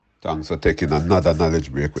Thanks for taking another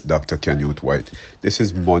knowledge break with Dr. Canute White. This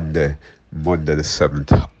is Monday the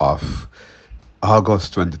 7th of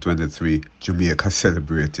August 2023. Jamaica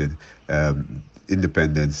celebrated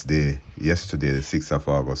Independence Day yesterday, the 6th of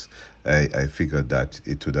August. I figured that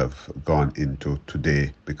it would have gone into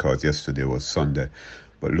today because yesterday was Sunday.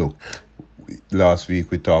 But look, last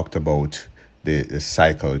week we talked about the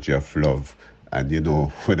psychology of love. And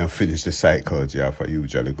when I finish the psychology half, I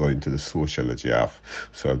usually go into the sociology half.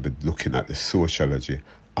 So I'll be looking at the sociology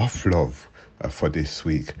of love for this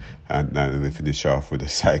week. And then we finish off with the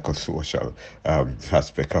psychosocial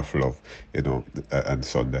aspect of love, and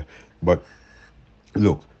Sunday. But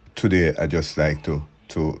look, today I just like to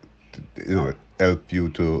help you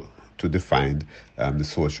to define the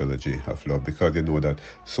sociology of love, because you know that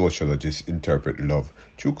sociologists interpret love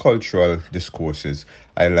through cultural discourses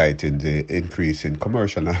highlighting the increase in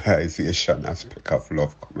commercialization aspect of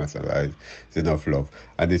love, commercializing of love,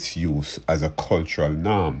 and its use as a cultural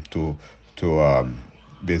norm to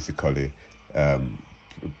basically um,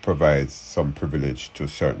 provides some privilege to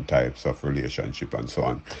certain types of relationship and so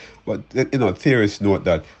on. But theorists note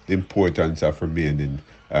that the importance of remaining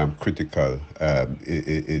critical.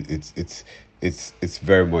 It's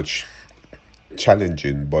very much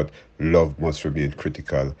challenging, but love must remain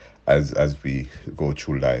critical as we go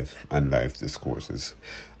through life and life discourses.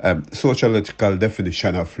 Sociological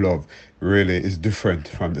definition of love really is different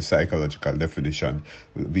from the psychological definition.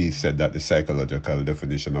 We said that the psychological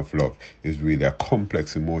definition of love is really a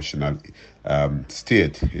complex emotional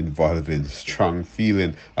state involving strong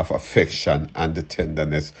feeling of affection and the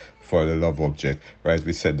tenderness for the love object, right?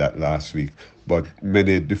 We said that last week. But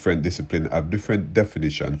many different disciplines have different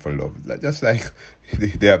definition for love. Just like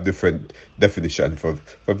they have different definition for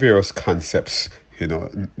various concepts.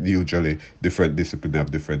 Usually different disciplines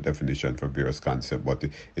have different definition for various concepts, but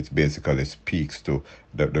it basically speaks to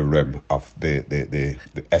the realm of the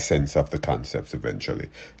essence of the concepts eventually.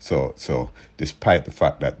 So despite the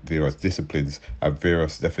fact that various disciplines have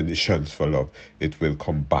various definitions for love, it will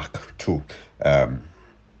come back to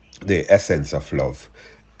the essence of love.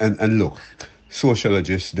 And look,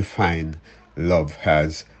 sociologists define love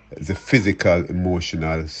as the physical,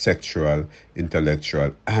 emotional, sexual,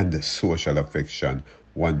 intellectual, and social affection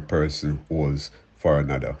one person holds for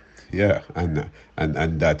another. Yeah, and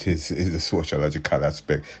that is the sociological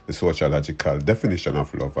aspect, the sociological definition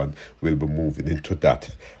of love, and we'll be moving into that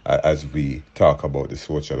as we talk about the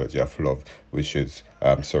sociology of love, which is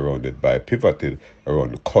surrounded by pivoted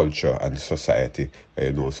around culture and society.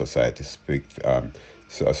 Society speaks.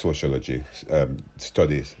 Sociology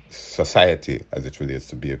studies society as it relates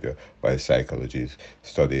to behavior, while psychology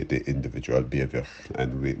study the individual behavior.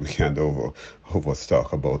 And we can't over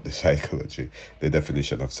talk about the psychology, the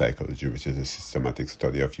definition of psychology, which is a systematic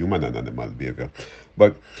study of human and animal behavior.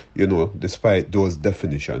 But despite those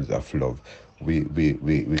definitions of love, we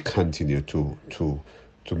continue to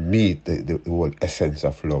meet the whole essence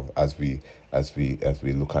of love as we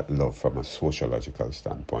look at love from a sociological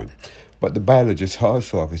standpoint. But the biologists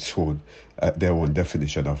also have their own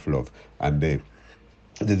definition of love, and the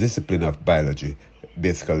discipline of biology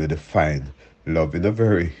basically define love in a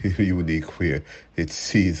very unique way. It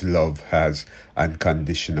sees love as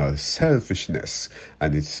unconditional selfishness,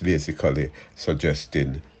 and it's basically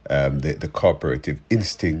suggesting the cooperative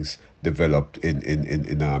instincts developed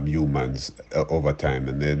in humans over time,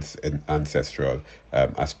 and then an ancestral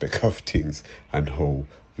aspect of things, and how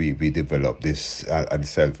we develop this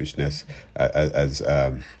unselfishness as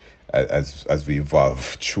we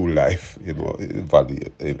evolve through life,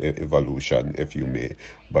 evolution, if you may.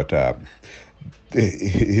 But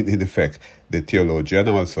in effect, the theologian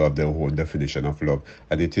also have their own definition of love,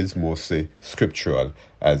 and it is mostly scriptural,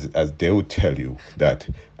 as they would tell you that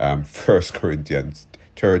 1 Corinthians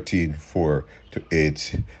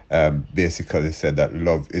 13:4-8 basically said that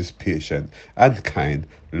love is patient and kind.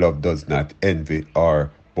 Love does not envy or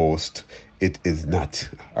boast. It is not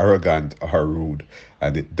arrogant or rude,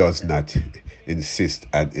 and it does not insist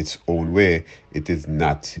on its own way. It is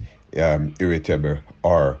not irritable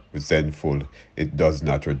or resentful. It does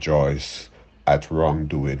not rejoice at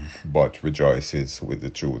wrongdoing, but rejoices with the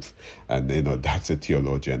truth. And that's a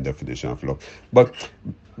theologian definition of love. But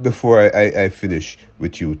before I finish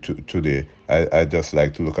with you today, I just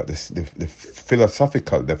like to look at the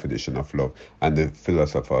philosophical definition of love, and the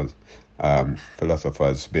philosophers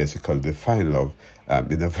basically define love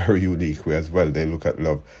in a very unique way as well. They look at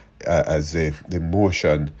love as the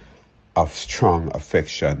emotion of strong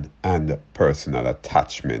affection and personal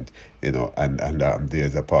attachment, and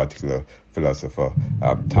there's a particular philosopher,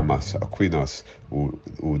 Thomas Aquinas,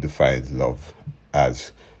 who defines love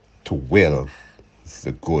as to will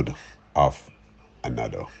the good of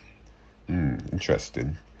another.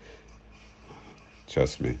 Interesting.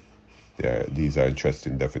 Trust me. These are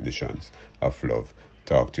interesting definitions of love.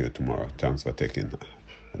 Talk to you tomorrow. Thanks for taking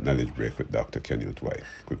a knowledge break with Dr. Kenyon White.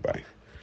 Goodbye.